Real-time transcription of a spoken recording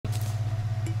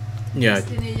Yeah,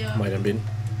 it might have been.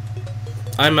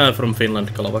 I'm from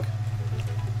Finland, Kalavak.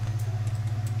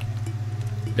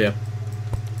 Yeah.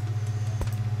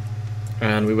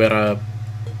 And we were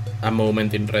a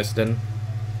moment in Dresden,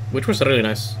 which was really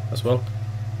nice as well.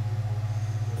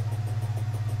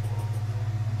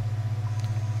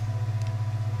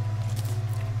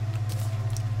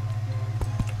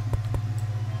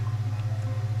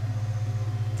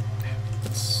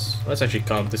 Let's actually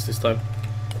count this time.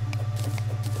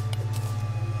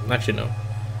 Actually, no.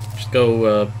 Just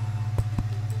go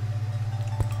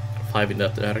 5 in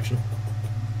that direction.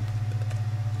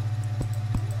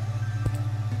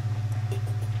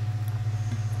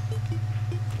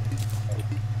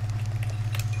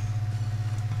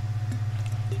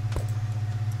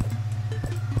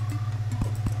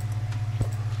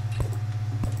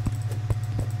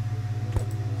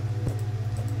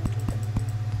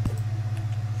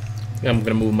 Yeah, I'm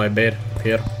gonna move my bed up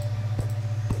here.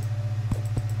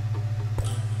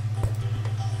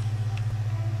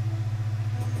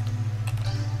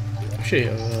 Actually,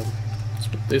 let's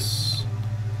put this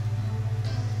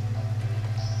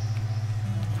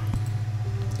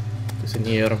in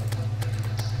here.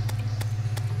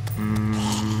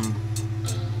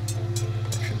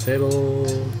 Martian table,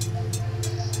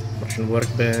 Martian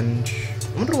workbench.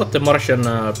 I wonder what the Martian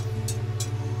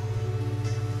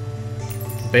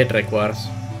bed requires.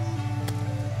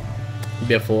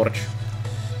 Be a forge.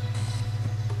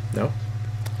 No.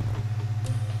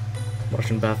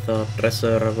 Martian bathtub,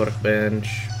 dresser,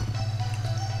 workbench.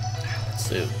 Let's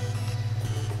see.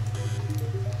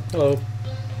 Hello.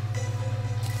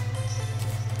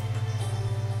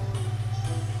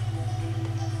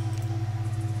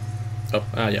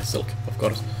 Oh, yeah, silk, of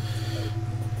course.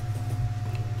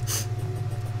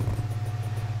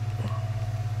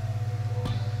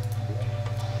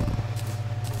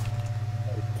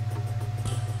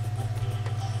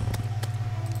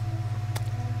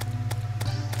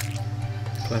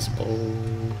 Glass bowl.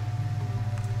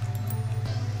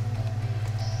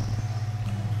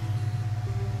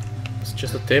 It's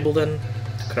just a table then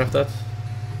to craft that.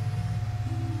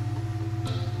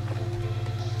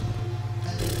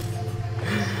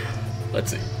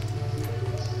 Let's see.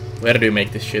 Where do you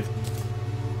make this shit?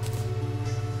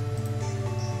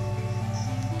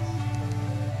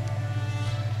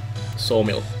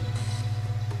 Sawmill.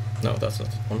 No, that's not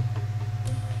one.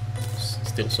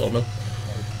 Still sawmill.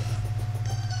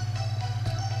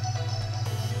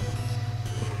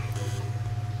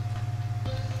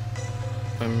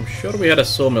 I'm sure we had a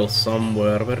sawmill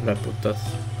somewhere. Where did I put that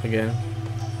again?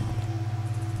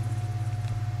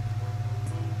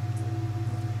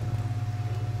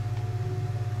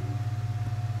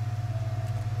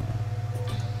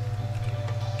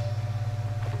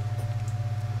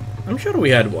 I'm sure we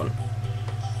had one.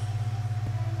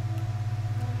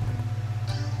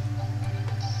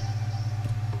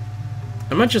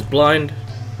 Am I just blind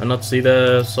and not see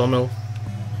the sawmill?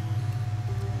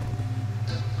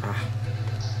 Ah.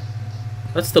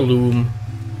 That's the loom.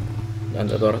 And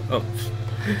the door. Oh.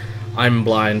 I'm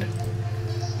blind.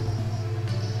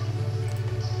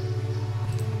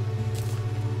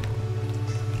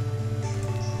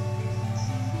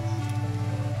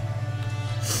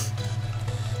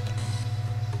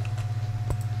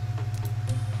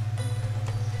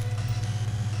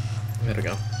 There we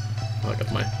go. I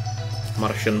got my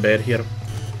Martian bed here.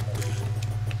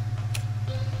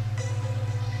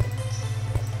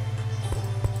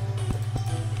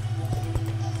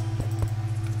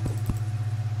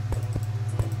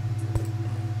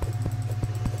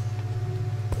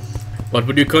 What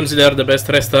would you consider the best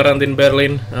restaurant in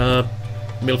Berlin,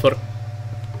 Milford?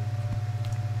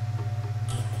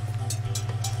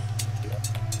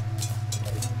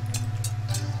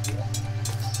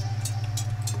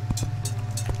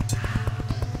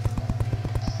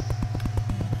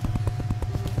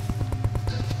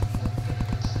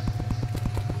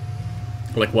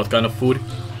 Like what kind of food?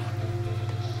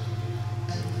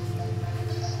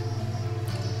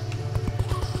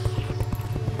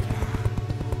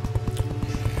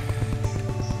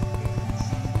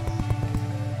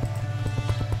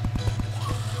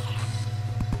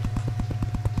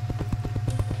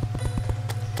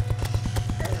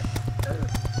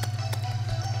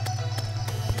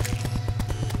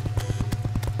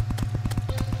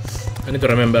 I need to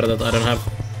remember that I don't have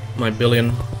my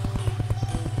billion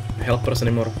helpers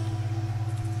anymore.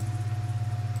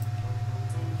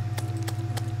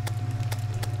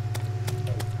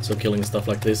 So killing stuff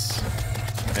like this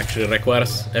actually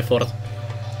requires effort.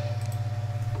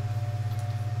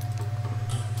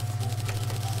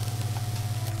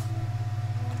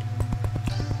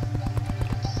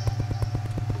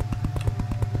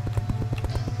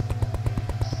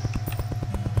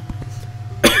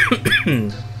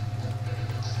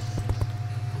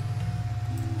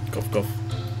 Cough, cough.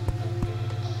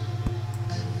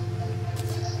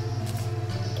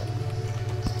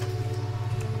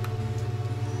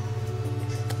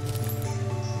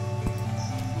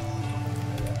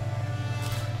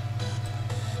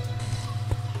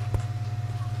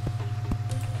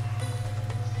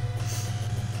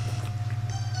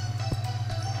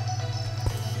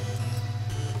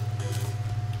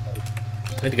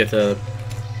 I need to get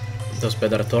those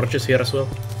better torches here as well.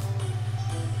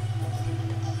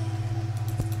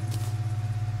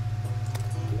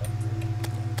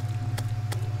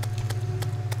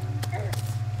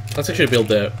 Let's actually build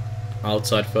the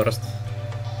outside first.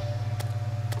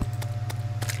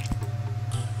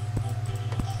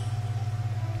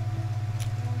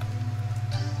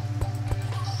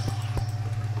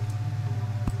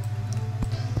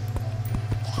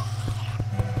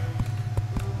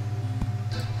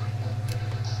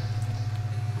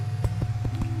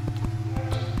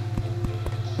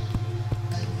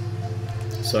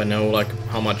 So I know like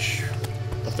how much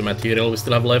of the material we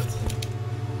still have left.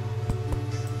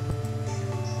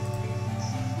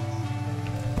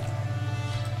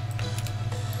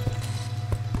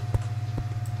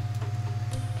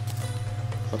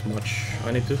 Not much.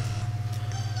 I need to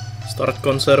start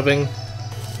conserving.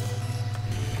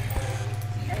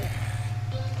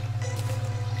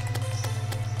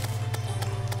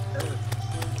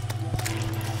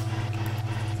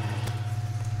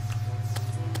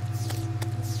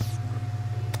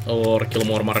 Or kill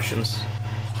more Martians.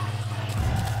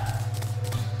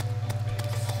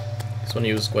 This one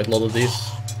uses quite a lot of these.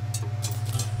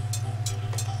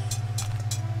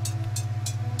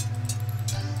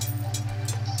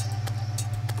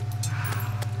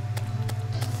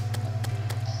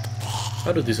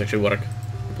 How do these actually work?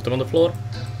 Put them on the floor?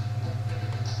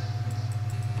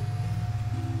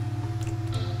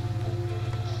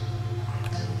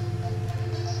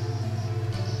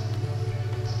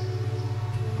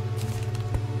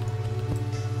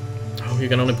 You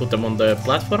can only put them on the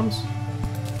platforms?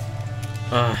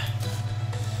 Ah,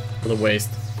 what a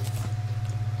waste.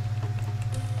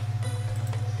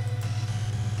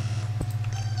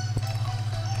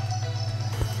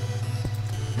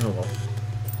 Oh well.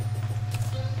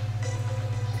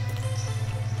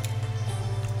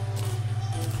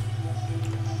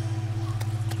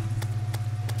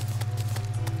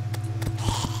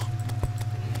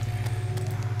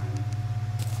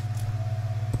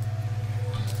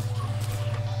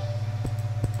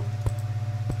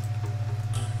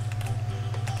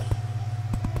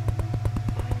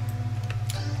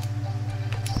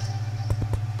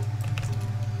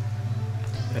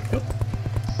 There we go.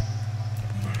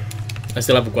 I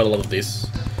still have quite a lot of these.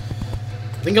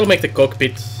 I think I'll make the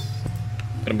cockpit.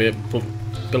 Gonna be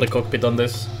build a cockpit on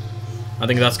this. I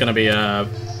think that's gonna be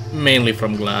mainly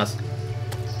from glass.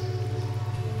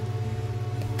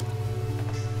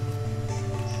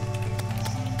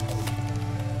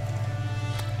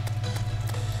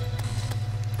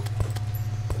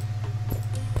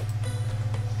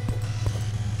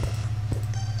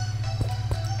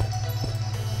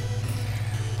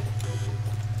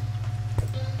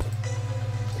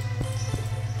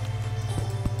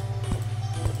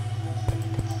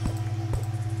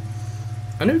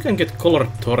 I know you can get colored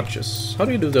torches. How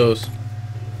do you do those?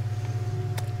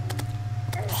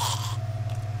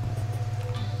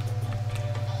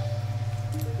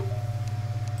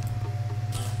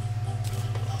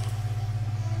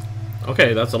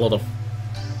 Okay, that's a lot of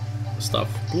stuff.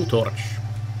 Blue torch.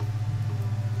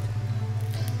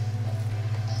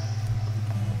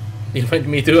 Invite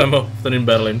me too, I'm often in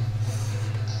Berlin.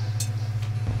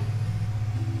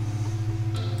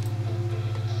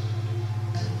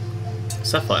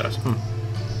 Sapphires,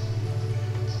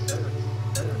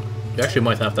 You actually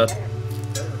might have that.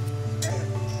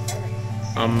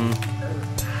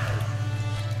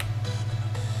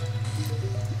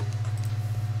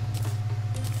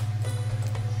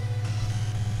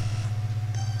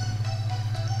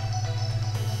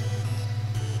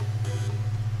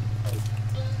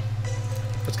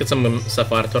 Let's get some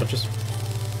sapphire torches.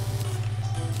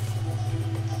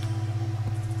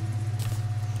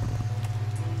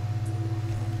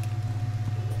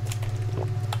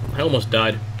 I almost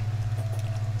died.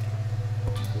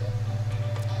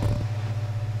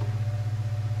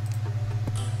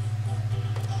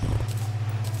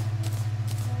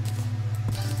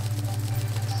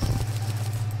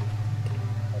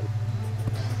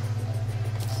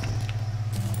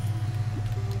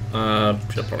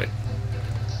 Should have probably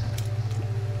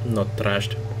not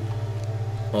trashed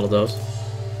all of those.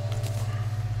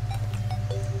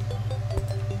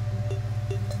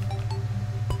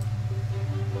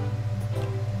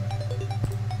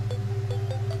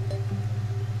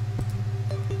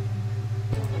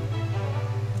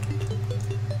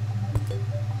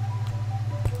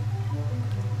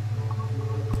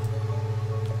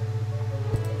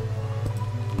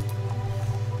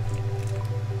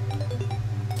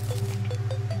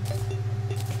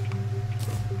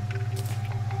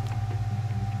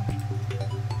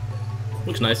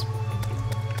 Looks nice.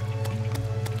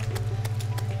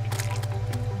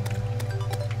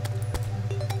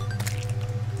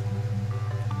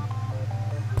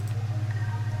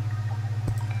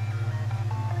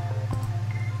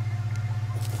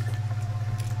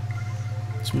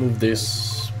 Let's move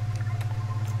this.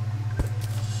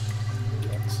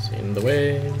 It's in the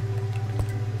way.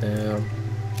 There.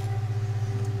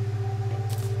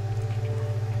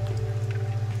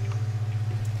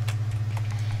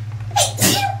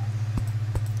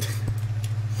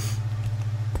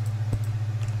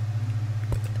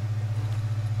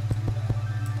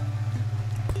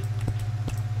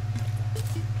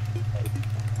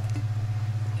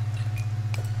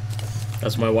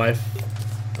 That's my wife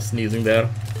sneezing there.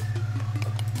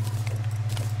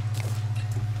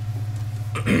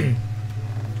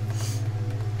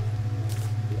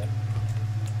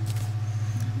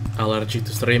 Allergy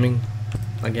to streaming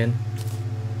again.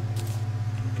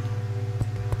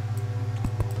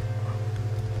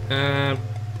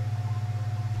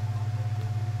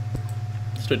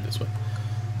 Let's do it this way.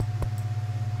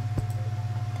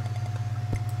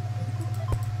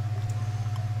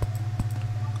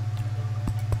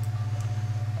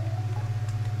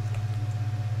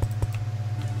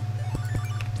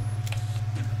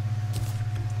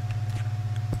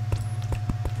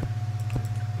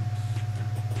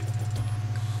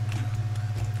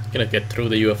 Gonna get through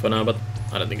the UFO now, but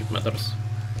I don't think it matters.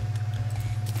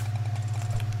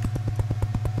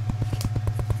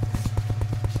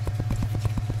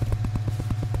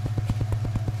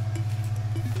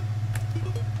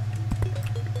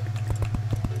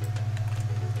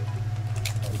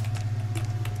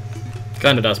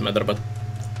 Kinda does matter, but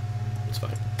it's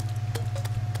fine.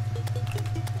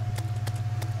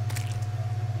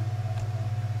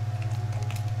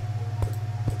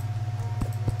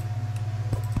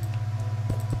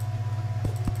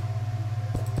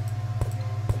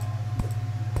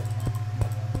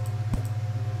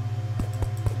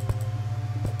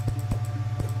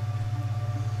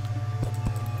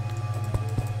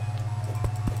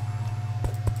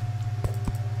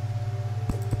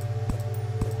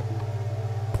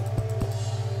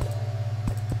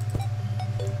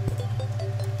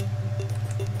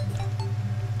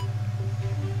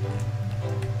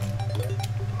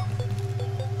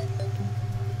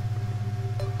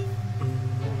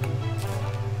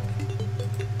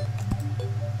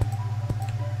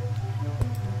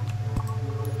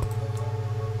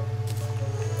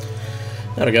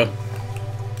 There we go.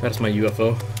 That's my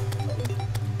UFO.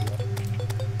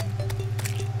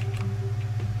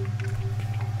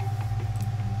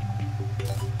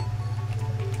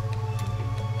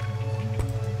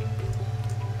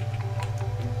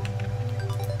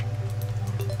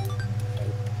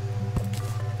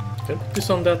 Can I put this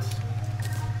on that?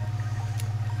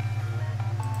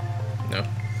 No.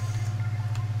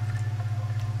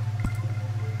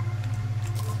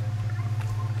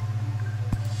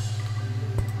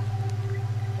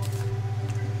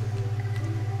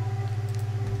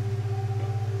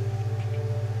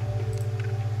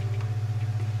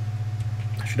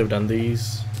 Should have done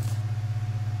these.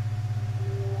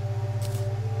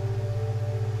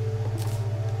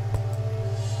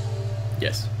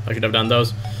 Yes, I should have done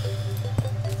those.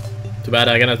 Too bad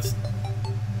I cannot.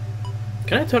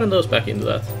 Can I turn those back into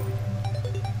that?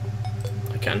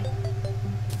 I can.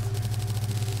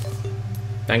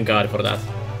 Thank God for that.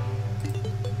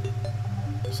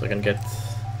 So I can get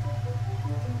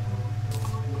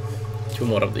 2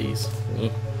 more of these.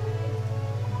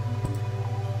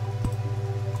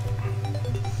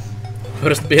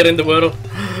 First beer in the world.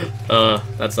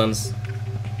 That sounds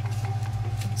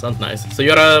nice. So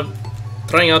you're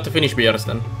trying out to finish beers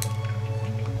then?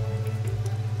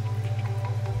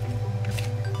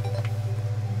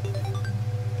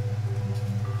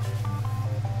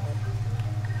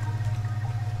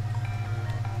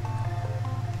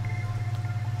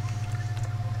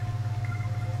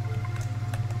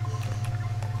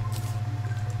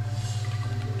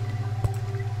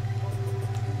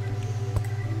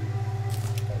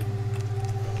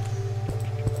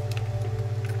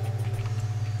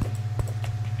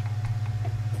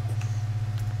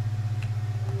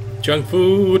 Junk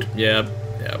food, yeah,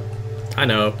 I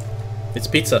know. It's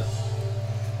pizza.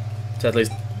 It's at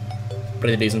least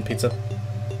pretty decent pizza.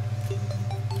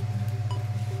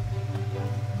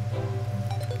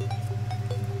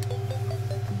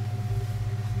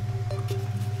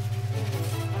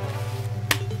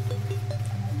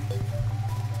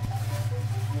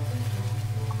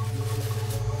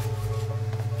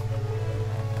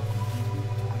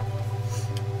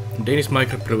 Danish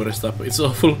microbrewery stuff, it's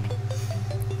awful.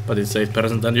 But it's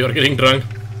 8% and you're getting drunk.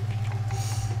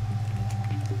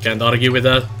 Can't argue with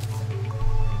that.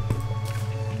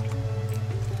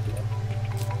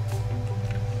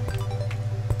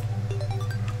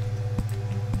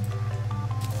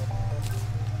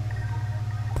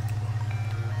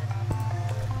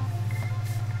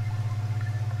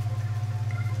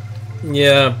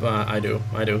 Yeah, I do,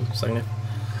 Sagne.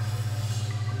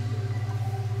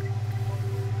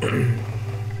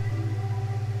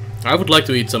 I would like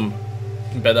to eat some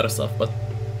better stuff, but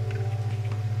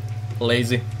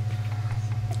lazy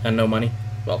and no money.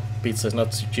 Well, pizza is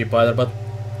not cheap either, but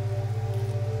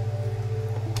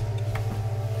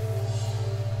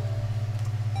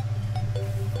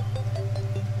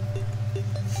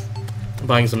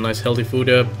buying some nice healthy food,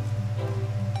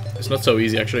 it's not so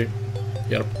easy actually.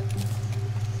 Yeah.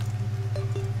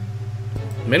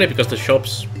 Mainly because the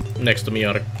shops next to me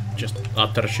are just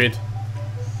utter shit.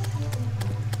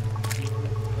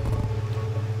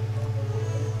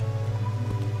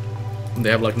 They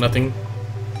have like nothing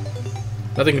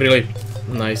really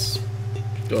nice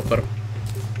to offer.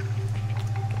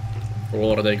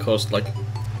 Or they cost like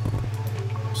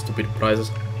stupid prices.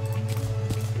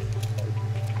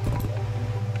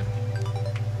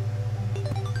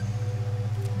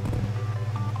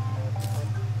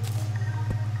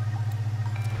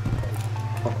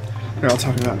 They're all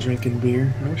talking about drinking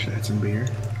beer. I wish I had some beer.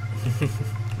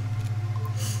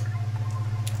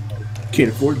 Can't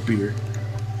afford beer.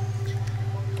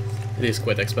 It is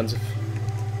quite expensive.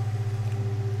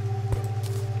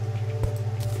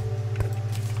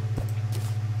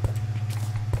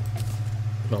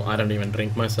 Well, I don't even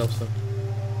drink myself, so.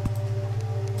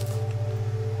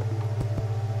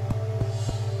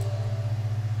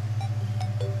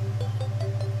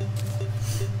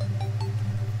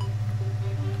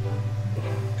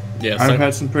 Yeah, I've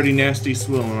had some pretty nasty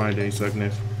swill in my day,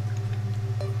 Sugness.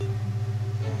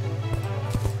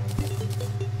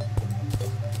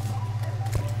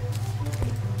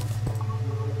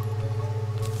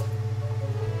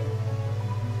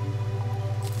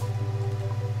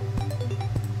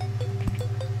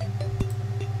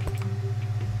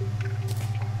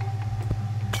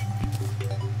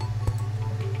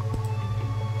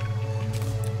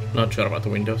 Not sure about the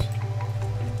windows.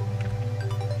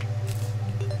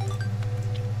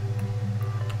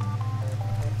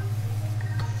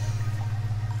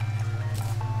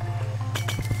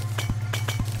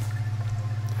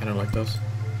 I don't like those.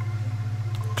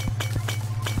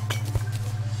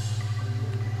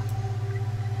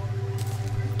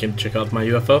 Can you check out my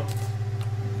UFO?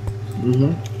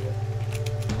 Mm-hmm.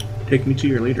 Take me to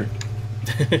your leader.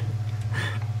 I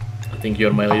think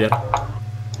you're my leader.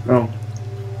 Oh.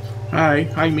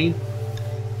 Hi, me.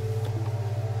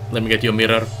 Let me get you a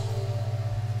mirror.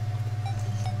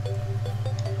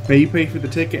 May you pay for the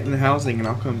ticket and the housing and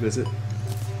I'll come visit.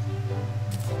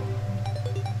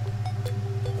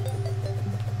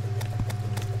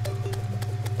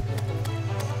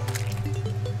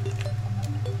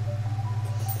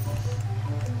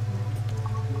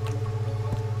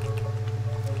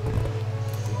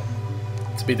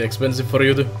 It's a bit expensive for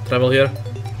you to travel here.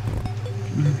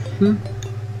 Mm-hmm.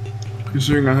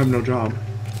 Considering I have no job.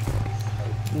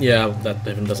 Yeah, that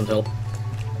even doesn't help.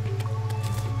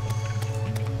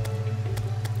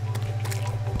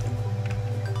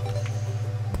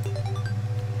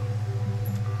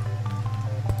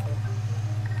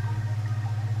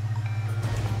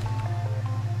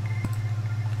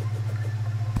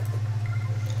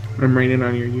 I'm raining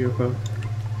on your UFO.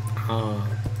 Ah.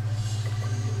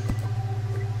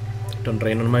 Don't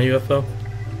rain on my UFO.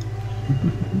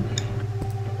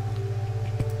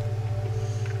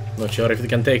 Not sure if you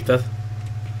can take that.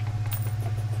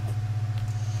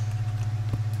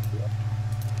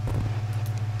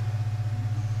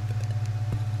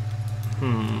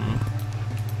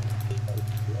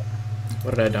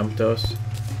 Where did I dump those?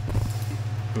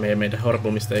 I may have made a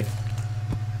horrible mistake.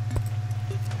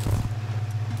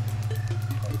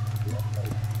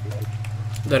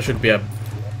 There should be a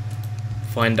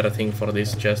finder thing for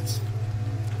these chests.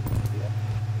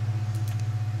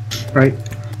 Right.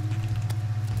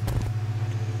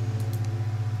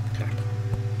 Crap.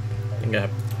 I think I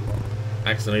have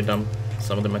accidentally dumped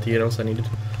some of the materials I needed.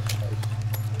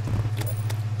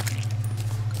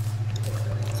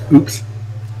 Oops.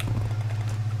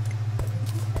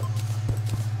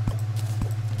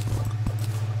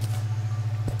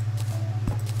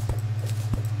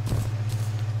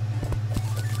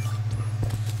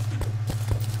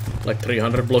 Like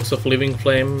 300 blocks of living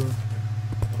flame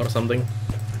or something.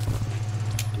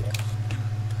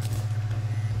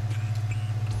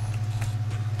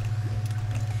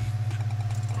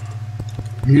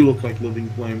 You look like living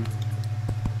flame.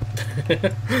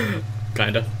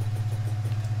 Kinda.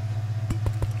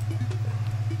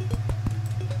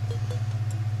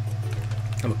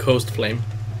 I'm a coast flame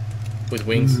with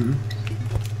wings. Mm-hmm.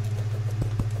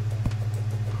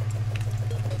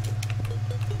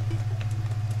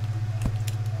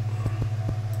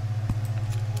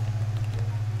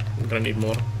 I'm gonna need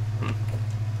more.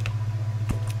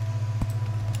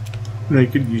 No, you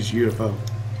could use UFO.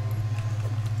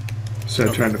 Instead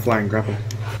of Oh. trying to fly and grapple.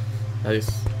 That is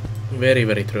very,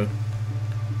 very true.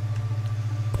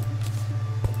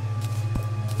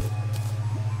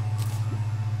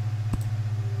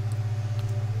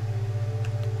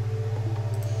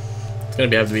 It's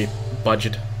gonna have to be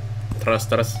budget.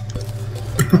 Trust us.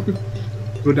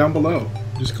 Go down below.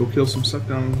 Just go kill some stuff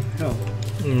down hell.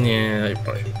 Yeah, I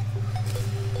probably should.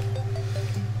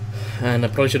 And I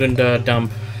probably shouldn't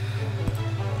dump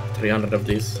 300 of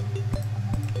these.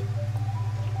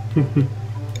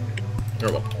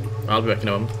 Oh well, I'll be back in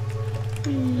a moment.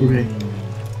 Okay.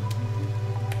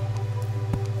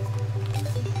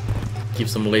 Keep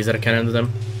some laser cannon to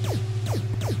them.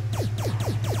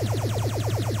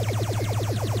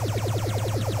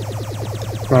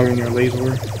 Firing your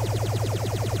laser.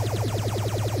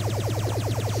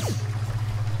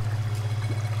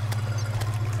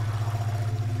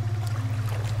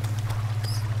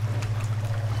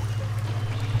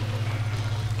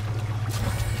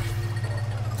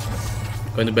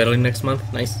 Going to Berlin next month.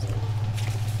 Nice.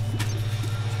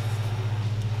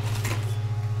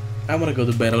 I wanna go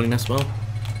to Berlin as well.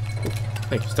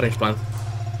 Thank you, strange plant.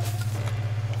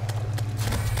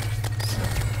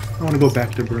 I want to go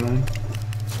back to Berlin.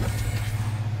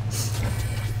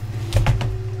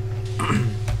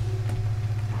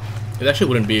 It actually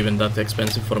wouldn't be even that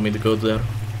expensive for me to go there.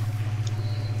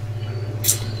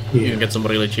 You can get some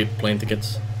really cheap plane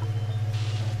tickets.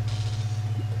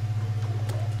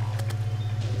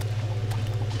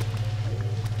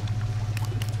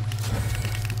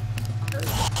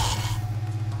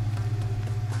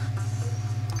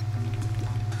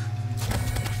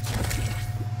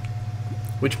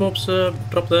 Which mobs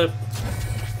drop the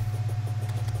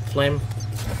flame?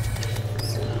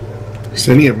 Just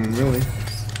any of them, really.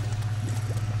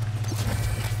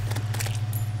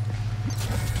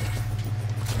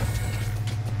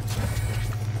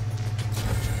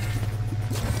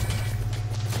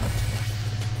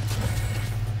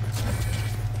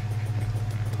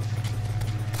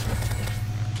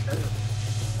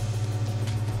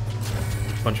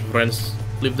 Bunch of friends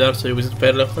live there, so you visit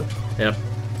fairly often? Yeah.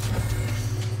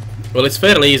 Well, it's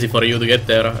fairly easy for you to get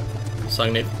there,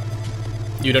 Sagnit.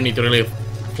 You don't need to really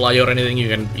fly or anything, you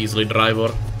can easily drive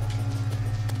or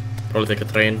probably take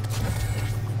a train.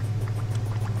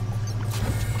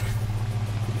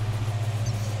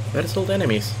 Where's all the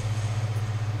enemies?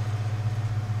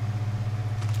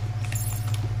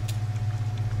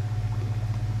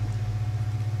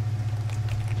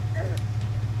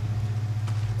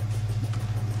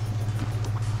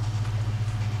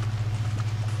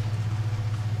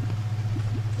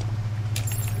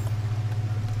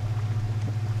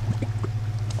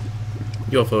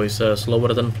 UFO is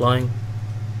slower than flying.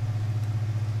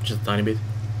 Just a tiny bit.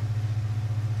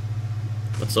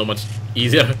 But so much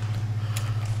easier.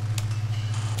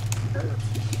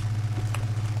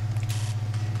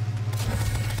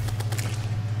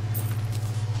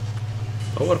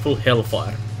 Powerful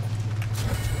hellfire.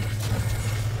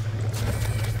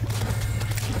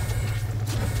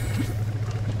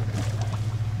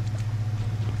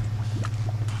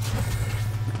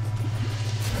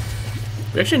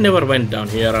 We actually never went down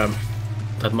here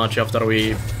that much after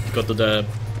we got to the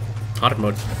hard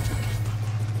mode.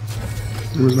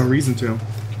 There was no reason to.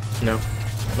 No.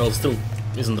 Well, still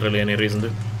isn't really any reason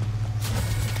to.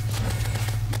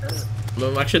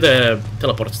 Well, actually, the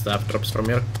teleport staff drops from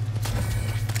here.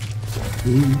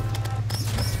 Ooh.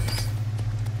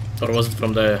 Or was it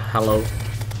from the Hallow? I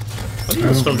think it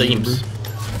was from the Imps.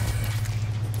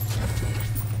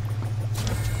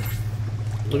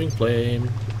 Living Flame.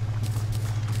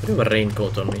 I do have a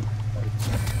raincoat on me.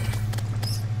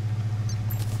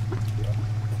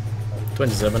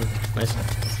 27. Nice.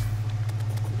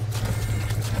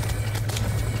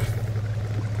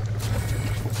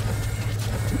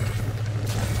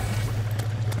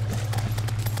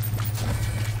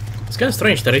 It's kind of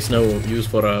strange there is no use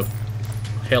for a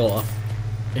hell off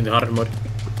in the hard mode.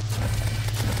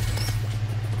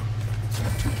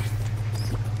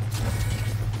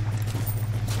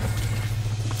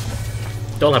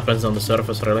 It all happens on the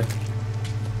surface, really.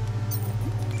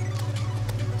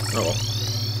 Oh well,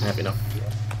 I have enough.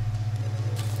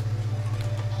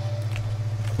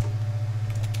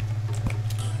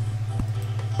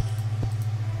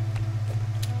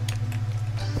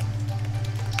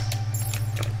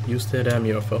 Use the damn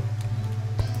UFO.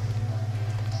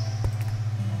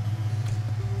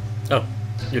 Oh,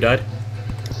 you died?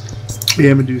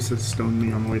 Yeah, Medusa stoned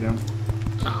me on the way down.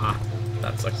 Ah,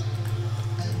 that sucks.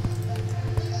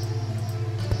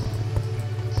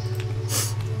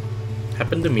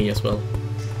 Happened to me as well.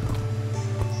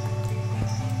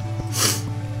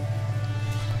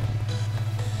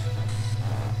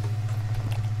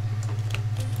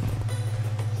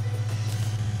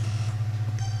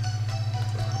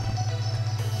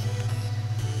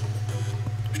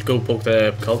 Should go poke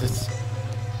the cultists.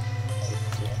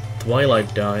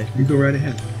 Twilight die. You go right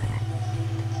ahead.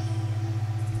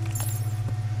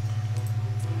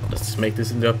 Let's make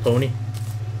this into a pony.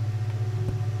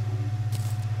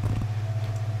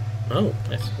 Oh,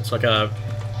 it's like a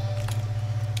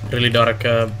really dark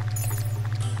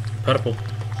purple.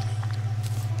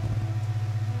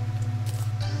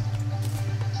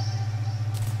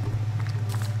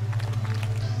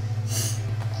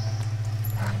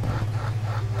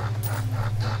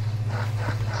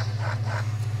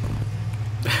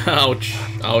 Ouch,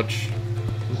 ouch.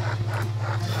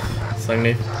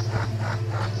 Sagni.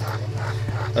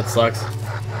 That sucks.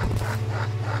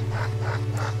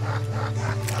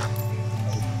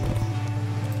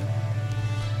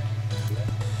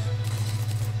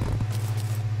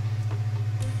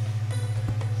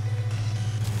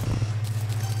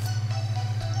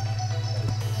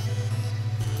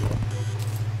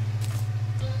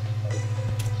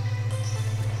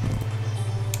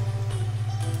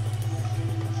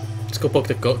 Let's go poke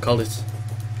the cultists.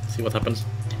 See what happens.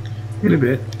 In a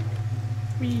bit.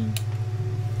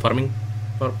 Farming?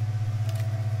 Farm.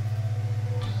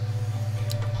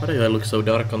 Why do I look so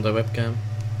dark on the webcam?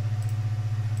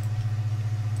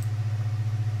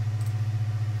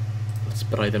 Let's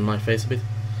brighten my face a bit.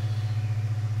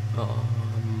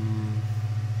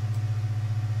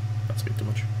 That's a bit too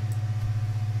much.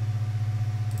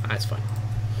 Ah, it's fine.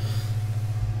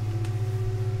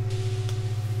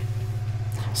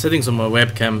 Settings on my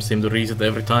webcam seem to reset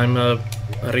every time I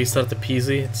restart the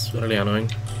PC. It's really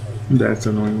annoying. That's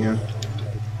annoying, yeah.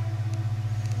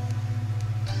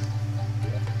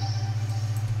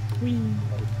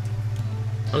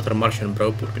 Another Martian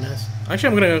probe would be nice. Actually,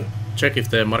 I'm gonna check if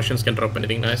the Martians can drop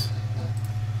anything nice.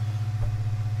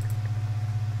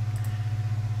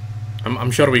 I'm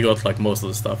sure we got like most of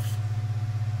the stuff.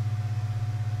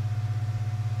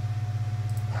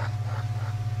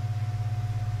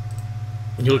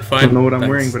 You look fine. I don't know what I'm Thanks.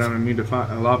 wearing, but I'm immune to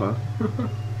lava.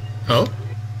 Oh?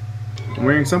 I'm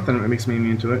wearing something that makes me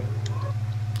immune to it.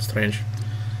 Strange.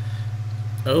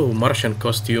 Oh, Martian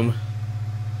costume.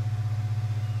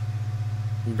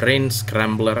 Brain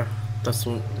Scrambler. That's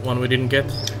one we didn't get.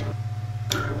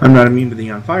 I'm not immune to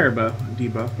the on fire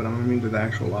debuff, but I'm immune to the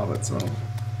actual lava itself.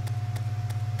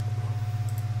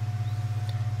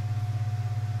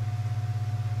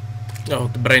 Oh,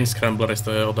 the Brain Scrambler is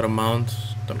the other amount.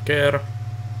 Don't care.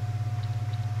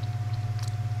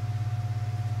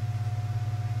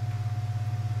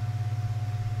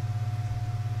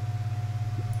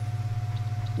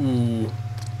 Ooh.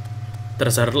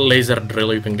 There's a laser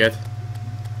drill you can get.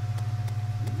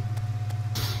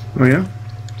 Oh yeah?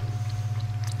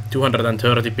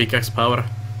 230 pickaxe power.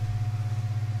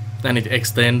 And it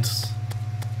extends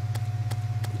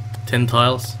 10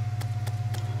 tiles.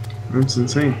 That's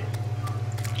insane.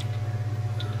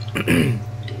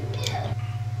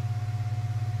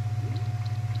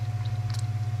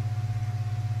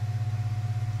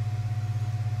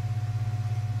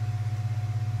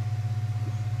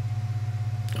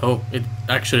 Oh, it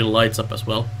actually lights up as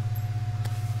well.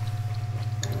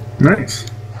 Nice.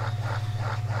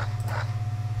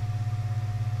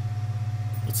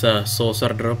 It's a saucer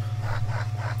drop.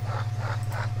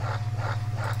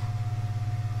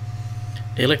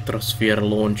 Electrosphere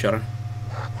launcher.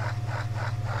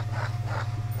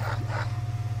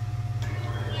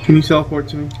 Can you teleport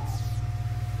to me?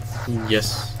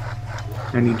 Yes.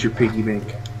 I need your piggy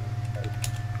bank.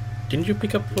 Didn't you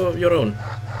pick up your own?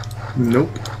 Nope.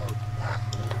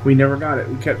 We never got it.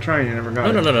 We kept trying and never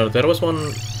got it. No. There was one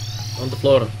on the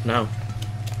floor now.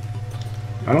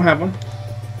 I don't have one.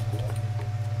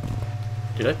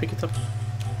 Did I pick it up?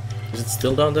 Is it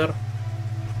still down there?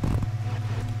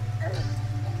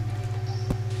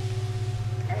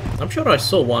 I'm sure I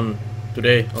saw one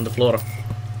today on the floor.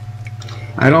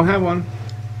 I don't have one.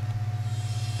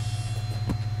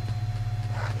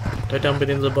 Did I dump it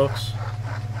in the box?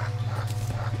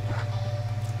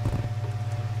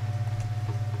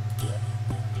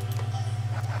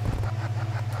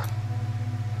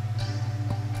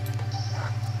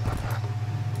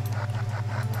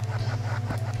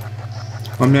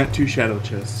 I'm at 2 shadow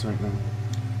chests right now.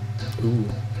 Ooh.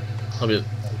 I'll be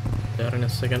there in a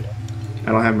second.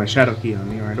 I don't have my shadow key on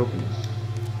me, or I'd open it.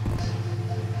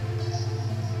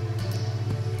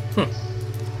 Hmm.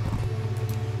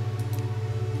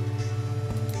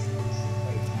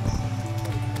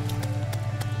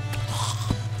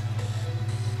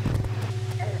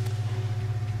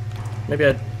 Maybe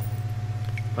I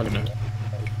don't know.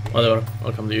 Whatever,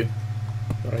 I'll come to you.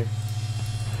 Alright.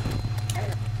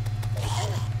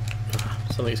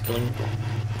 Something is killing me.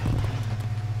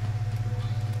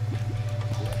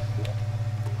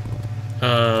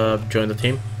 Join the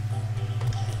team.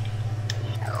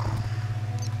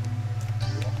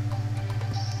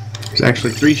 There's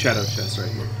actually 3 shadow chests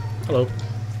right here. Hello.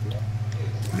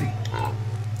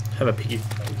 Have a peek.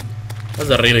 That's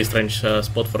a really strange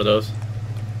spot for those.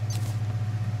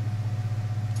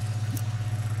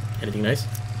 Anything nice?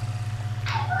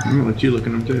 I'm gonna let you look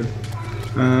at them too.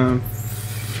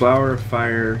 Flower of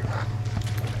Fire.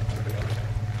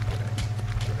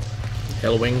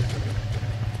 Hellwing.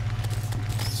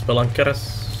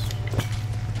 Spelunkeras.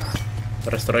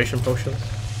 Restoration potions.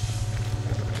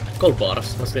 Gold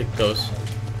bars, let's take those.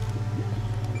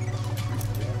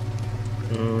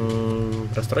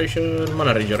 Restoration,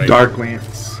 mana regeneration. Dark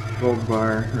Lance. Gold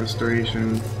bar.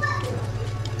 Restoration.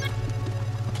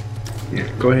 Yeah,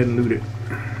 go ahead and loot it.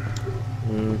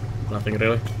 Nothing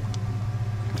really.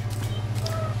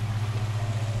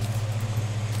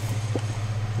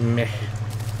 Meh.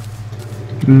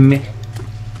 Meh.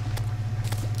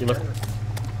 You left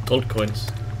gold coins.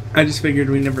 I just figured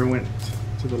we never went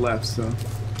to the left, so.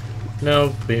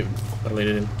 No, we really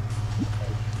didn't.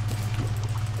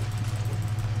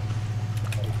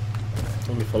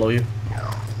 Let me follow you.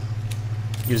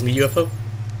 Using the UFO?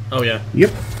 Oh yeah.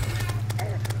 Yep.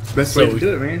 Best way So- to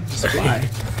do it, man. Just fly.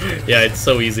 Yeah, it's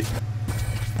so easy.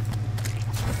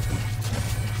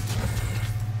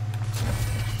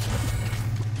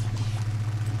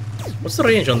 What's the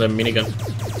range on the minigun?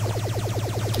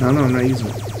 I don't know, I'm not using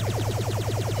it.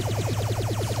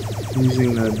 I'm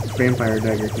using the vampire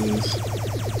dagger things.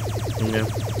 No.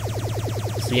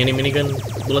 See any minigun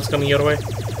bullets coming your way?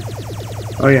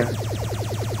 Oh yeah.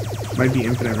 Might be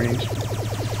infinite range.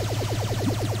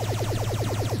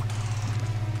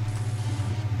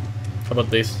 How about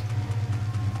this?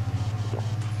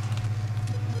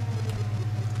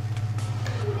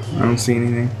 I don't see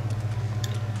anything.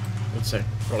 Let's say,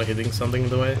 probably hitting something in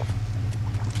the way.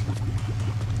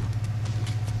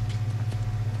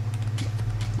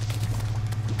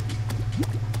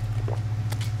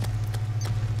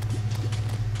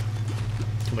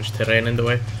 Too much terrain in the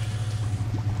way.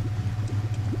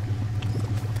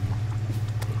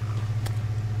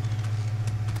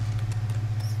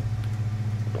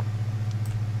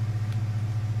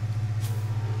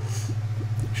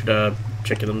 Should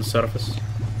check it on the surface.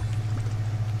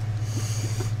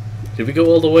 Did we go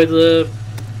all the way to the...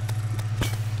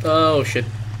 Oh shit.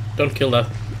 Don't kill that.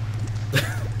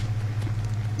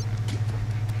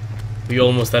 We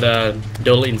almost had a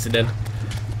dull incident.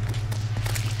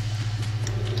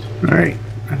 Alright,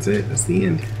 that's it. That's the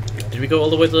end. Did we go all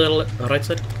the way to the right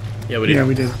side? Yeah, we did. Yeah,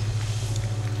 we did.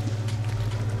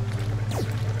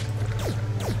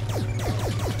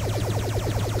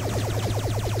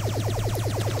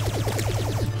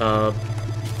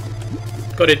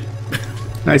 Got it.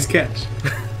 Nice catch.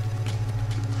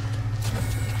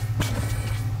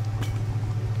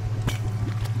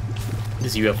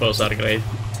 These UFOs are great.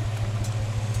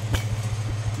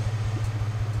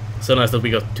 So nice that we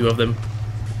got 2 of them.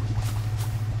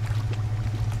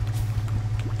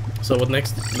 So what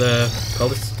next? The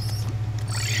cultists?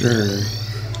 Sure.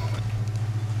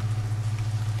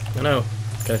 I know.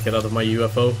 Gotta get out of my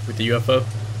UFO with the UFO.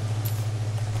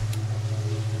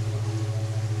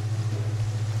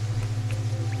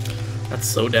 That's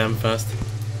so damn fast.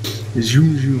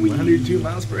 Zoom zoom. 102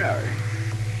 miles per hour.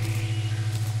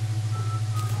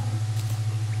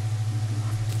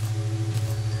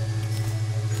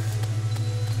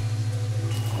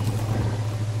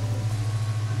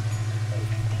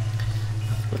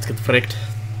 Let's get fricked.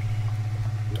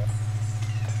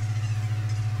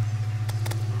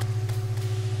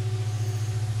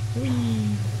 Whee.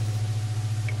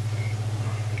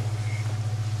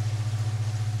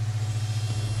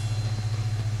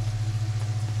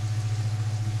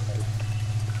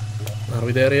 Are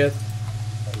we there yet?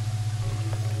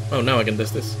 Oh, now I can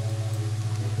test this.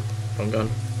 Wrong gun.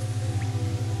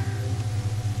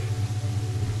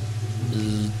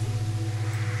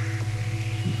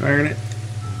 Firing it.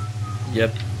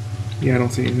 Yep. Yeah, I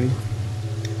don't see anything.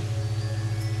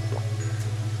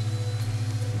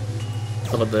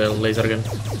 How about the laser gun?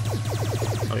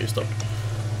 Oh, you stopped.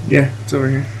 Yeah, it's over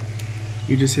here.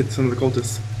 You just hit some of the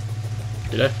cultists.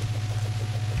 Did I?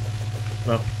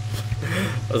 No.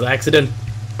 It was an accident.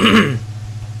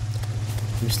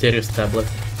 Mysterious tablet.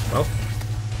 Well.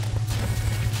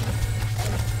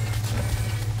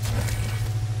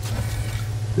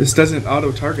 This doesn't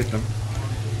auto-target them.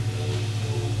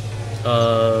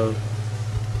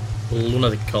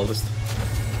 Lunatic cultist.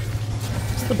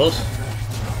 Is it the boss?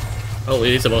 Oh,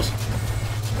 it is the boss.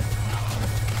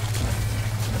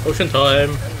 Ocean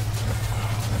time.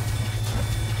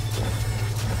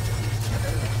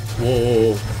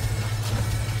 Whoa.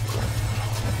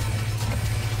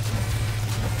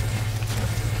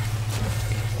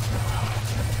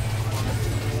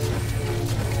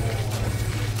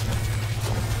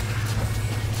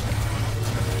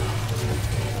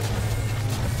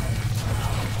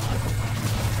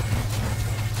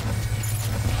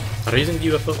 Are you using the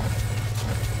UFO?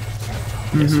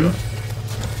 Yes, you are.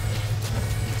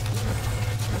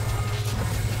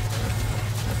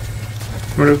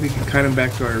 What if we can kite him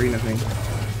back to our arena thing?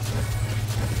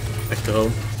 Back to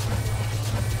home.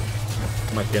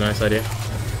 Might be a nice idea.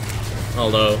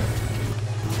 Although,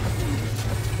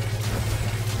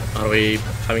 are we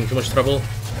having too much trouble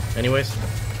anyways?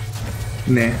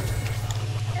 Nah.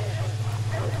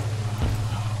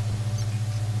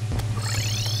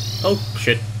 Oh,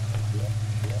 shit.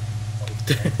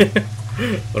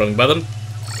 Wrong button.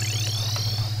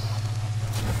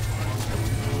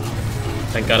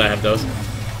 Thank God I have those.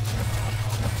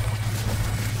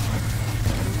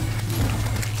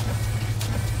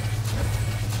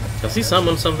 Does he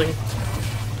summon something?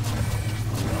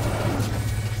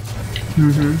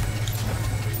 Mm-hmm.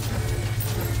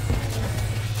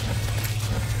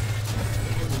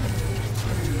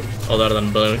 Other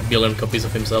than billion copies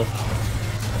of himself.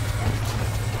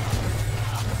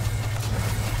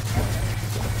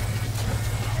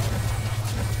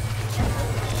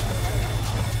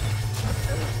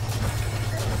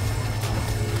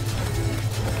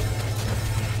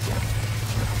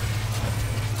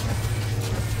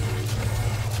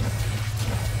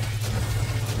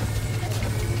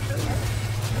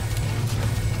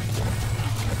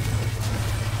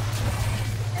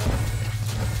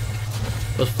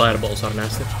 Those fireballs are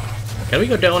nasty. Can we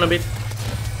go down a bit?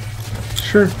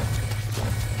 Sure.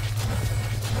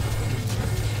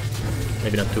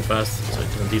 Maybe not too fast, so it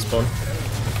doesn't despawn.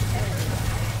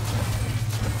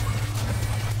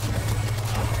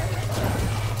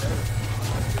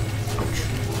 Ouch.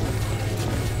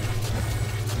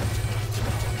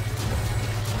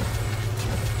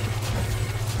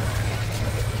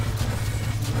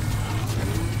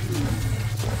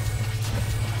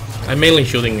 I'm mainly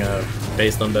shooting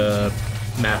based on the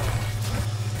map.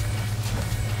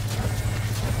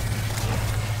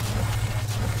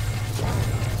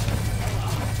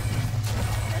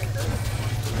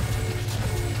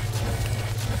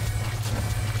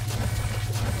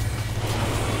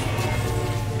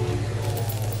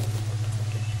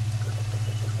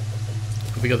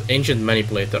 We got Ancient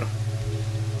Manipulator.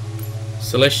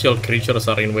 Celestial creatures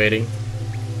are invading.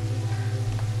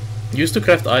 Used to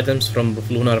craft items from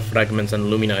lunar fragments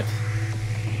and luminite.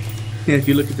 Yeah, if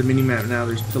you look at the mini-map now,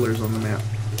 there's pillars on the map.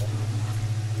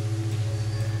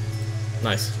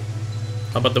 Nice.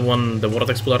 How about the one, the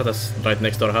vortex pillar that's right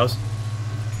next to our house?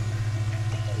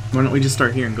 Why don't we just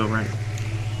start here and go right?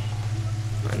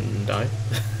 And die?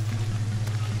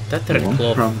 That red Well,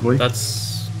 cloth, probably.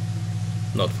 that's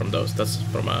not from those, that's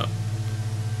from a...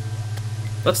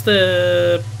 That's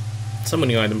the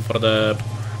summoning item for the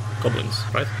goblins,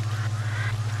 right?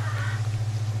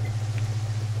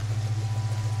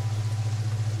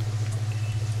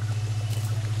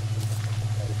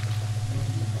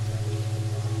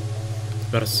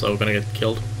 We're so gonna get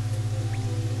killed.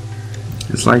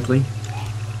 It's likely.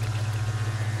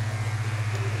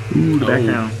 Ooh, the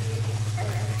background.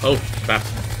 Oh, crap.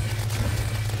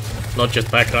 Not just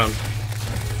background.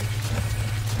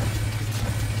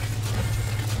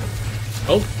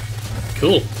 Oh,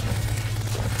 cool.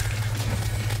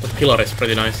 That pillar is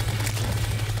pretty nice.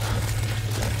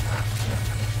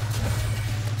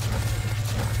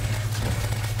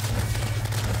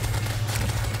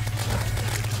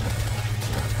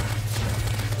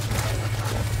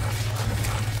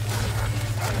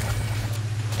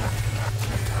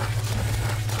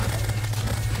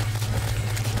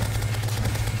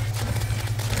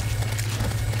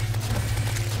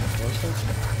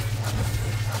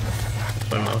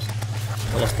 My mouse.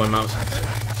 I lost my mouse.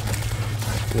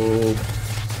 Whoa.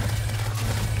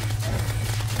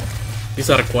 These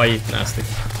are quite nasty.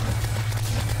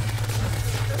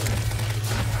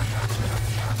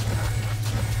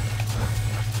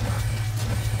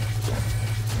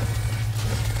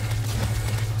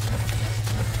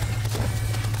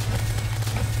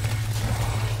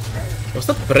 Was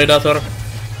that Predator?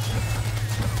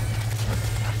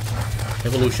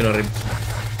 Evolutionary.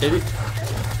 Maybe?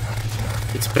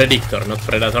 It's Predictor, not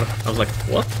Predator. I was like,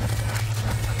 what?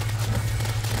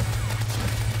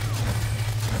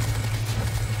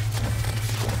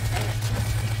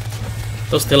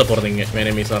 Those teleporting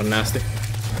enemies are nasty.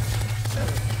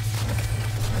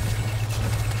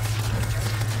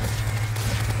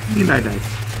 And I died.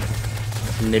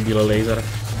 Nebula laser.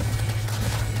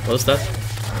 What was that?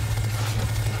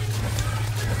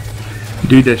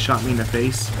 Dude that shot me in the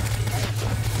face.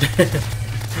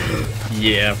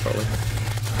 Yeah, probably.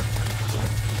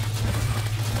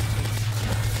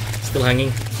 Still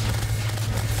hanging.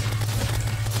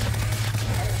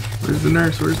 Where's the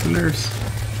nurse? Where's the nurse?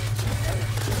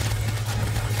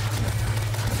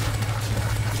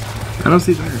 I don't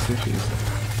see the nurse. There she is.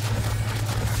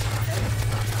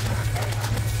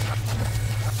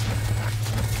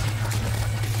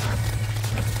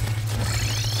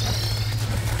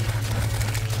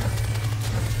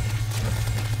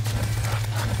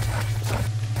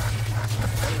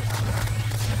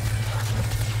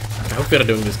 I hope we're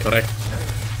doing this correct.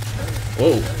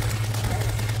 Whoa.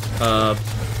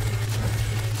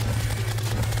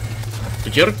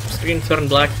 Did your screen turn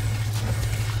black?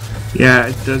 Yeah,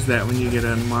 it does that when you get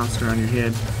a monster on your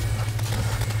head.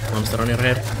 Monster on your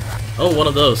head? Oh, one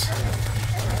of those.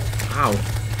 Ow.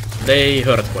 They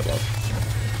hurt quite a lot.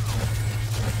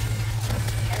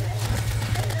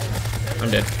 I'm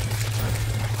dead.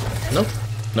 Nope.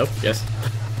 Nope, yes.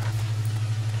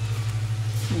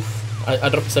 I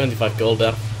dropped 75 gold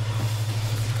there.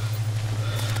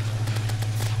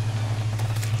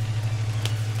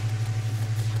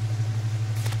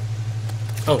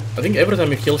 Oh, I think every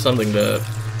time you kill something,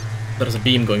 there's a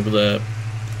beam going to the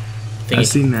thingy. I've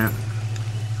seen that.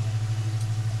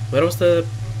 Where was the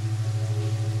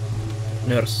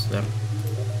nurse there?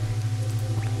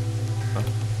 Oh.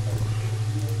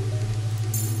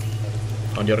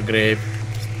 Found your grave.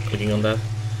 Just clicking on that.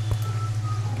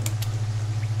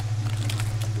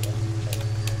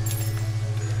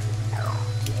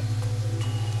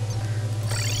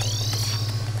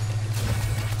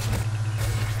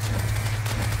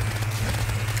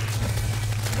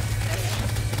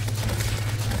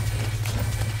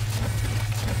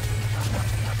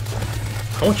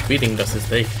 How much beating does this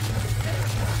take?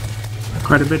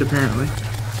 Quite a bit, apparently.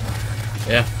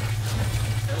 Yeah.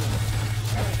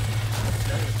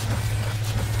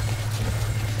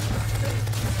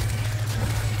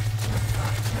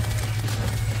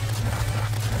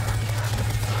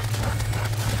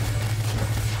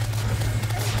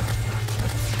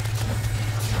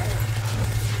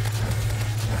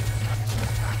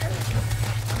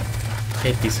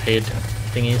 Hate these head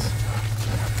thingies.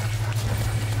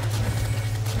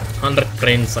 100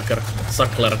 brain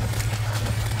suckler.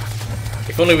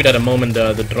 If only we had a moment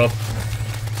the drop.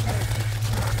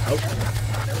 Oh.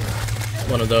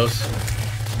 One of those.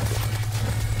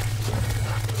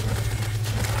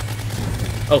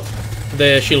 Oh,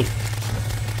 the shield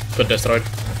got destroyed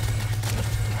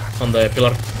on the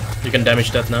pillar. You can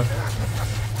damage that now.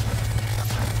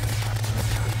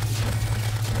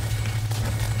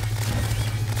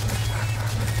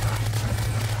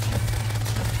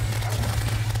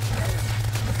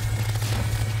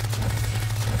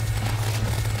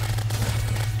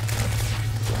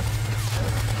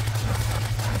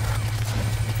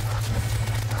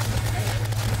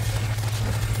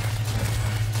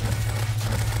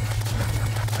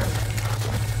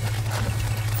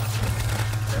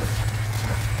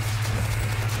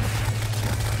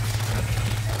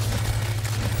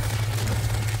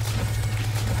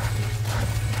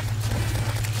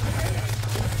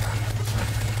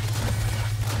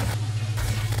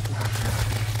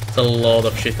 It's a lot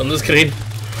of shit on the screen.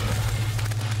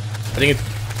 I think it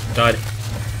died.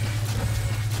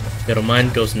 Your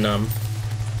mind goes numb.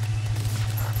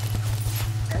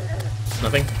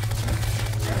 Nothing?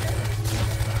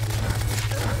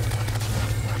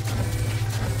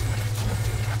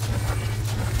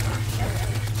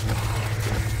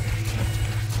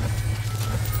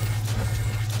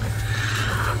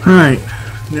 Alright,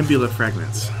 nebula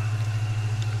fragments.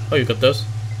 Oh, you got those?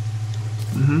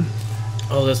 Mm-hmm.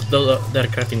 Oh, they're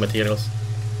crafting materials.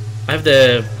 I have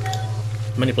the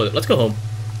manipulator. Let's go home.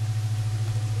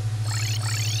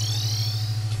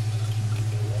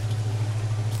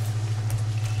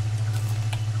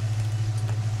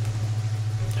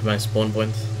 I have my spawn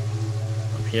point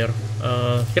up here.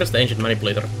 Here's the ancient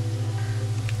manipulator.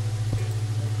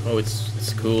 Oh,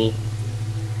 it's cool.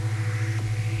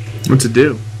 What's it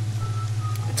do?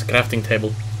 It's a crafting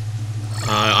table.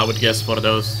 I would guess for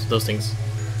those things.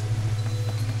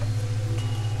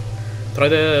 Try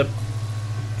the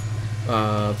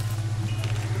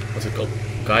what's it called?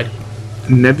 Guide.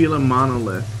 Nebula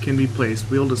Monolith can be placed.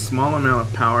 Wield a small amount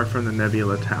of power from the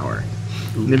Nebula Tower.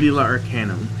 Ooh. Nebula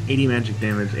Arcanum, 80 magic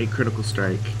damage, 8 critical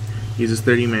strike. Uses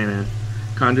 30 mana.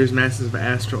 Conjures massive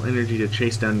astral energy to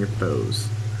chase down your foes.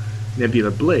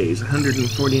 Nebula Blaze,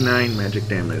 149 magic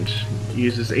damage.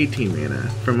 Uses 18 mana.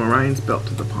 From Orion's belt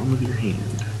to the palm of your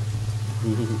hand.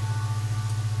 Ooh.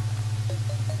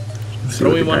 Let's see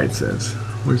what the guide says.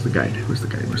 Where's the guide? Where's the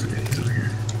guide? Where's the guide? He's over here.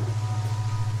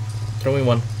 Throw me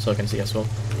one so I can see as well.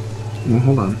 Well,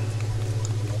 hold on.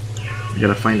 I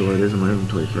gotta find where it is in my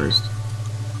inventory first.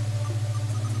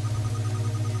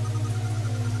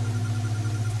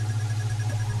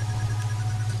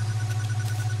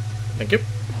 Thank you.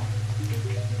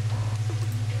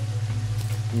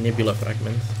 Nebula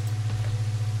fragment.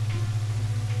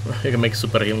 You can make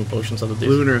super healing potions out of this.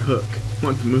 Lunar hook.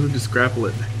 Want the moon to scrapple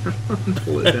it.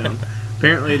 Pull it down.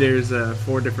 Apparently there's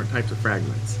 4 different types of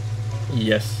fragments.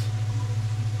 Yes.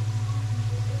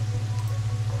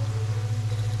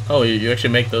 Oh, you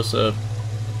actually make those out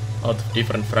of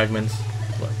different fragments.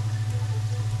 What?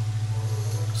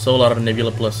 Solar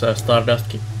Nebula plus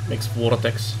Stardust makes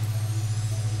Vortex.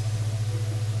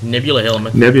 Nebula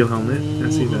Helmet. Nebula helmet. I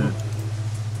see that.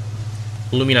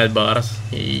 Luminite bars.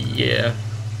 Yeah.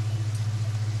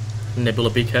 Nebula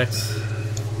Pickaxe.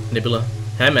 Nebula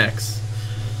Hammocks.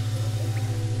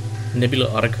 Nebula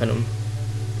Arcanum.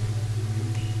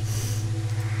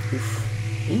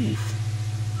 Oof. Oof.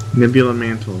 Nebula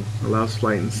Mantle. Allows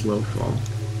flight and slow fall.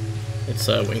 It's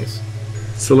wings.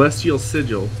 Celestial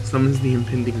Sigil. Summons the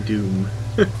impending doom.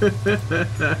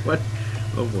 What?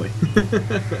 Oh boy.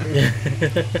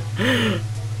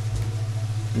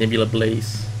 Nebula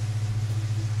Blaze.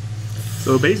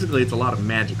 So basically it's a lot of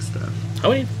magic stuff. How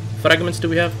many fragments do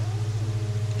we have?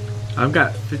 I've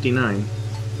got 59.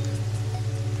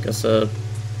 Because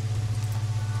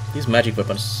these magic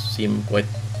weapons seem quite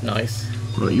nice.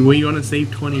 Well, you want to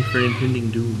save 20 for impending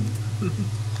doom.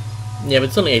 Yeah, but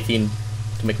it's only 18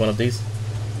 to make one of these.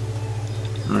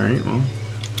 Alright, well.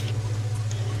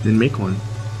 Then make one.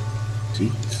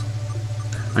 Jeez.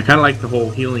 I kind of like the whole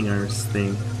healing iris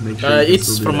thing. Make sure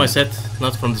it's from my set,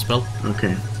 not from the spell.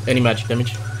 Okay. Any magic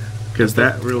damage. Because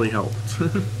that really helped.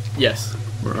 Yes.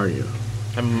 Where are you?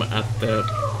 I'm at the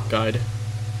guide.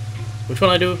 Which one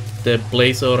I do? The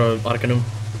Blaze or Arcanum?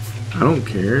 I don't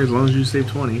care, as long as you save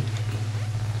 20.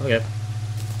 Okay.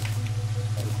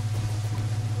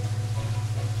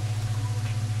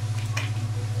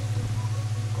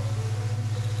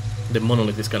 The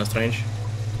monolith is kind of strange.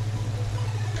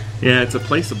 Yeah, it's a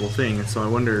placeable thing, so I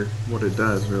wonder what it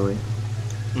does, really.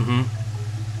 Mm-hmm.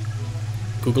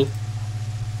 Google.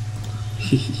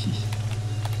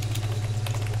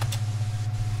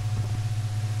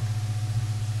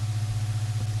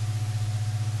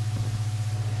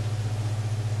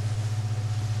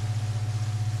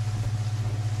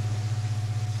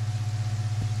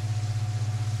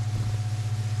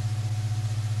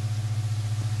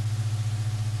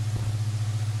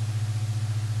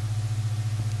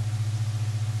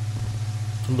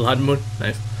 Blood Moon,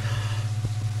 nice.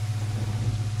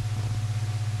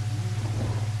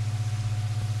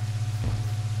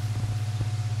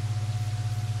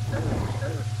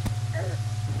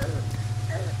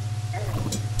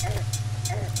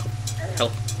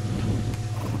 Help.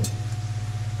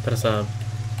 There's a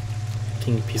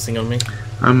thing pissing on me.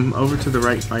 I'm over to the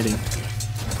right fighting.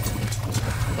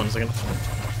 1 second.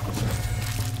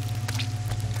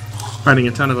 Fighting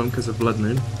a ton of them because of Blood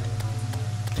Moon.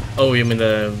 Oh, you mean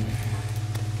the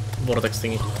vortex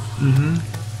thingy? Mm-hmm.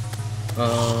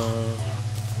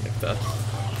 Like that.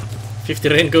 50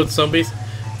 raincoat zombies.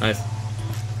 Nice.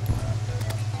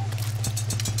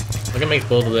 I can make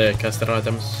both of the caster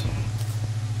items,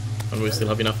 and we still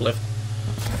have enough left.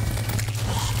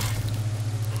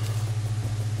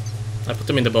 I put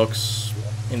them in the box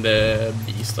in the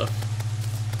bee stuff.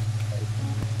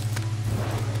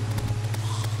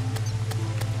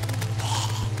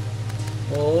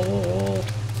 Oh.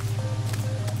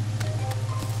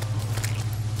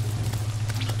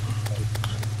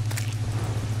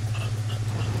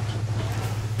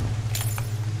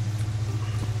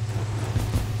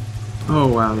 Oh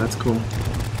wow, that's cool.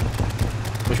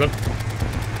 Which one?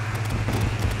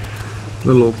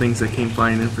 Little old things that came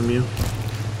flying in from you.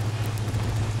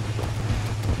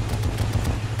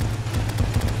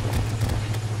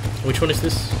 Which one is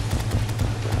this?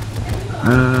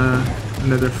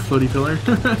 Another floaty pillar.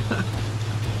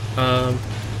 I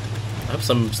have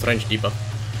some strange debuff.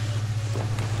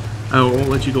 Oh, it won't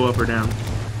let you go up or down.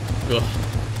 Ugh.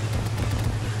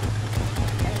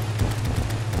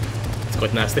 It's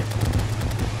quite nasty.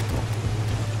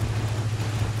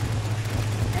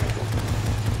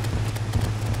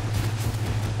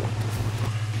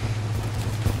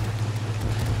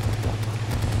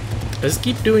 Does it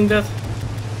keep doing that?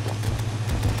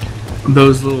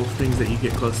 Those little things that you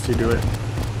get close to do it.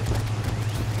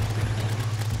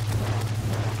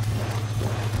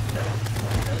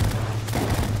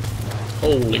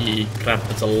 Holy crap,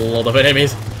 that's a lot of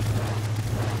enemies.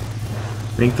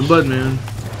 Thank the Blood Moon.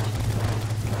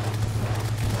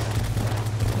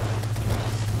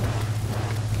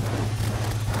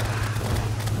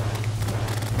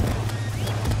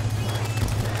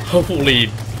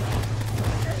 Holy...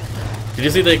 Did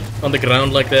you see the on the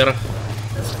ground like there?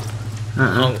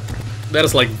 Oh,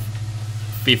 there's like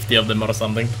 50 of them or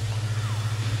something.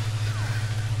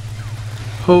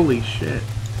 Holy shit.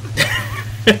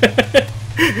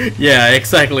 Yeah,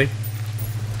 exactly.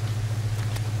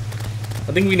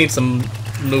 I think we need some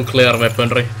nuclear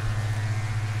weaponry.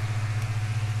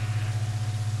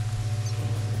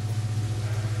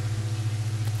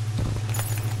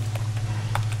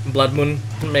 Blood Moon,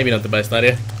 maybe not the best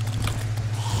idea.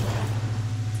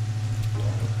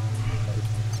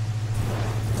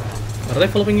 Are they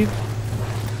following you?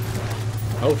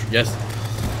 Oh, yes.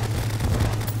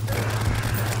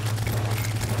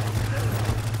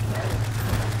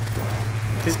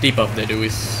 This debuff they do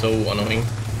is so annoying.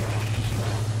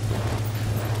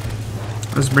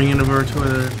 Let's bring it over to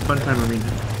a fun time arena.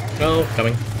 Oh,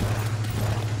 coming.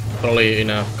 Probably in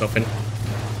a coffin.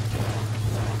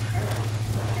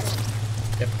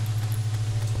 Yep.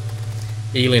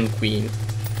 Alien Queen.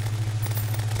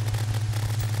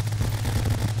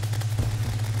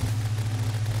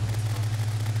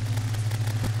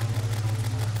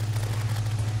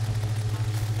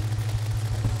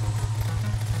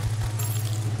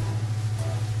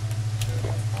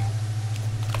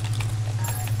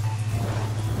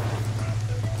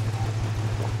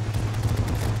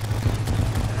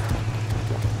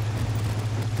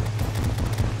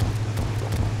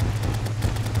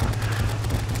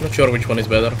 Not sure which one is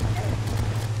better.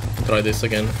 Try this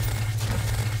again.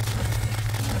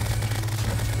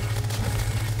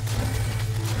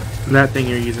 That thing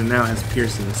you're using now has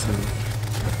piercing, so...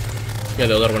 Yeah,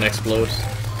 the other one explodes.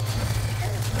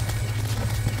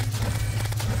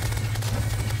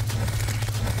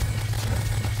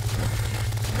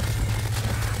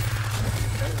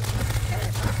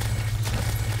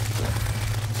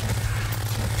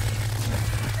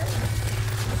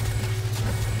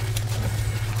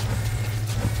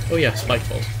 Oh yeah, spike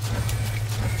balls.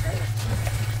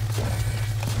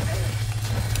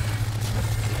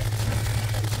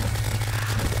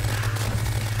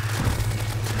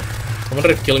 I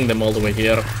wonder if killing them all the way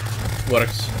here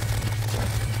works.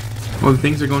 Well, the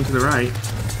things are going to the right.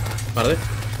 Are they?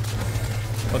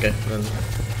 Okay, then.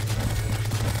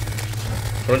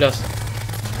 Roll dust.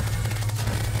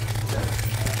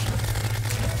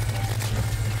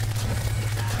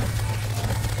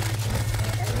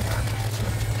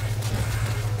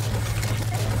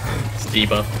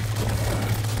 Debuff.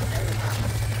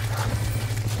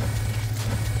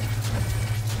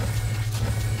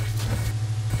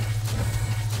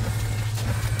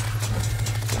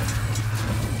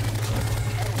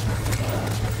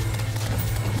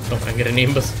 Oh, I get a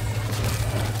Nimbus.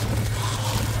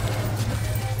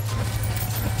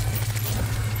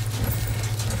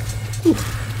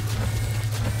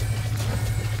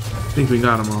 I think we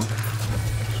got them all.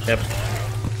 Yep.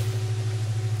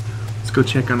 Let's go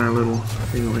check on our little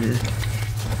thing over here.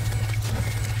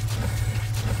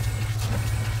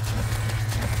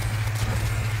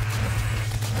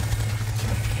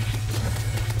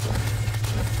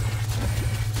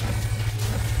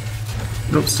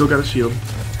 Nope, still got a shield.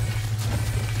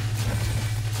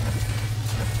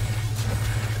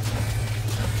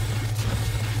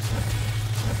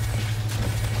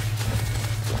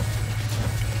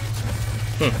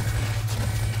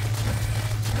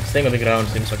 Staying on the ground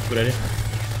seems like a good idea.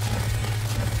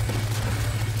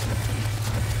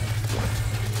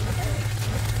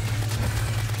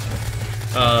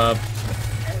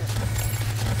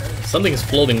 Something is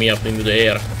floating me up into the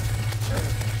air.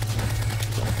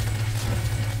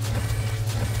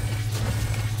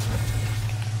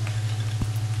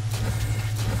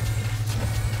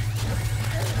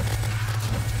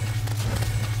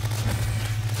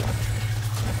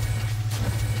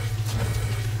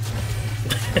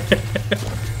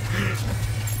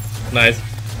 Nice.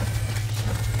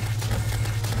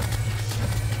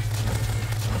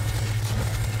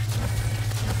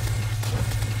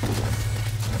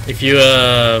 If you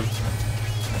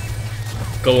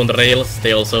go on the rails,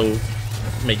 they also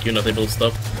make you not able to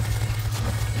stop.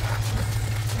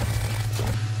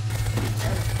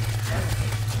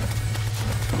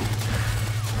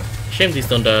 Shame these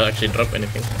don't actually drop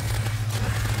anything.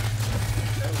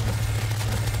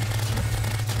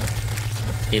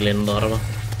 Alien larva.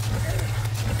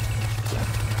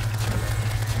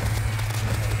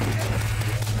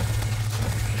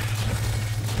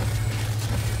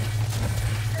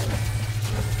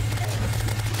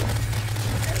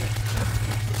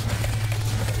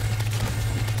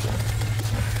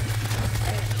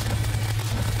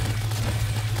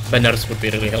 Banners would be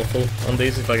really helpful on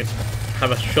these if I could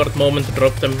have a short moment to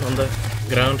drop them on the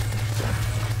ground.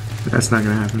 That's not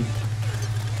gonna happen.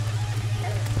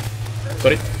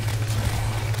 Got it.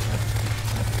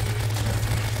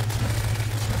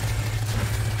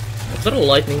 Was that a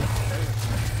lightning?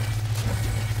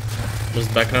 Was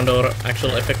it background or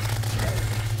actual effect?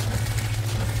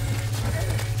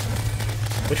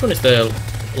 Which one is the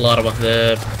larva?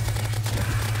 The...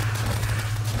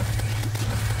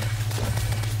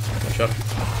 Not sure.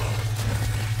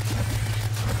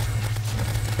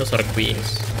 Those are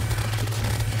queens.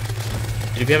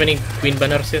 Did you have any queen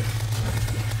banners yet?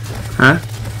 Huh?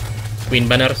 Queen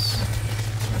banners?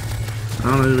 I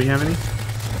don't know, do we have any?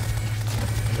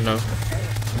 No.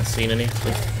 Haven't seen any.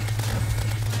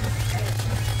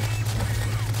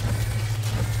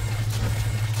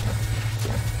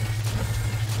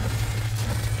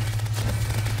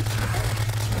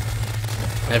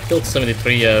 I have killed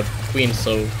 73 queens,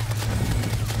 so...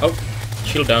 Oh!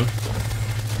 Shield down.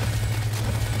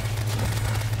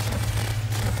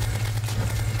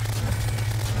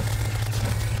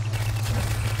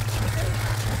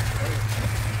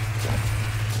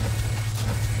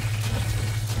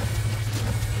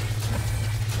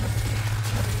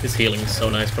 This healing is so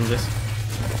nice from this.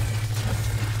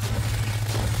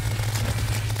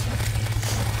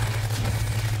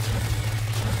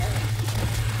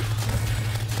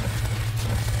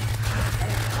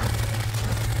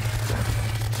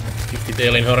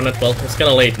 Alien Hornet, well, it's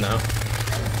kinda late now.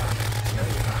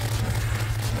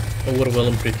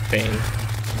 Overwhelmed with pain.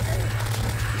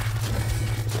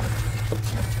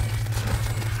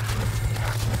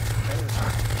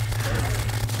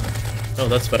 Oh,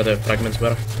 that's where the fragments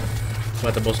were.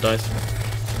 Where the boss dies.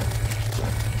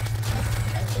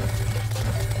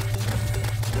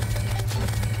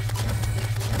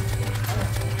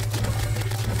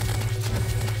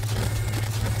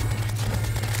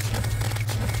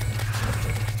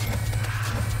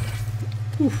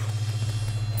 Oof.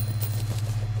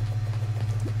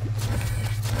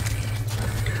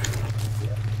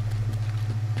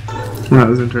 Well, that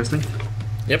was interesting.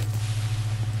 Yep.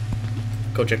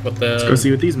 Go check what the... Let's go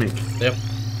see what these make. Yep.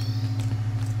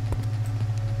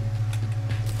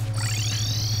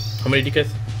 How many did you get?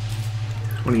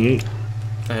 28.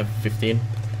 I have 15.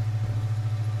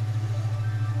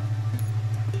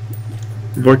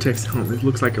 Vortex helmet. It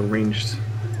looks like a ranged.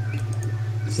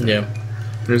 Yeah.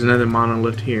 There's another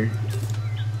monolith here.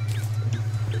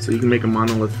 So you can make a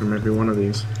monolith from every one of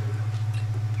these.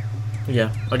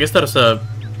 Yeah. I guess there's a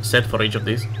set for each of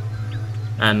these.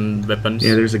 And weapons.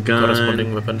 Yeah, there's a gun.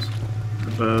 Corresponding weapons.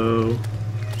 A bow.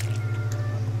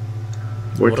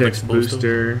 Vortex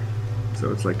booster.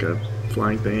 So it's like a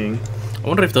flying thing. I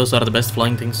wonder if those are the best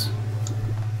flying things.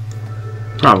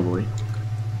 Probably.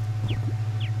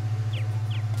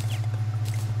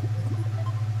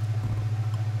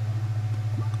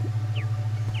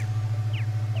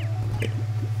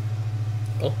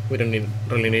 Oh, we don't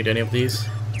really need any of these.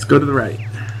 Let's go to the right.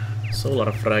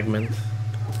 Solar fragment.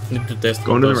 Need to test.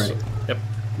 Going to the those. right. Yep.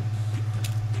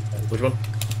 Which one?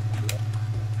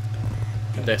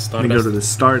 The We Stardust. go to the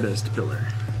Stardust pillar.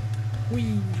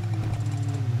 Whee!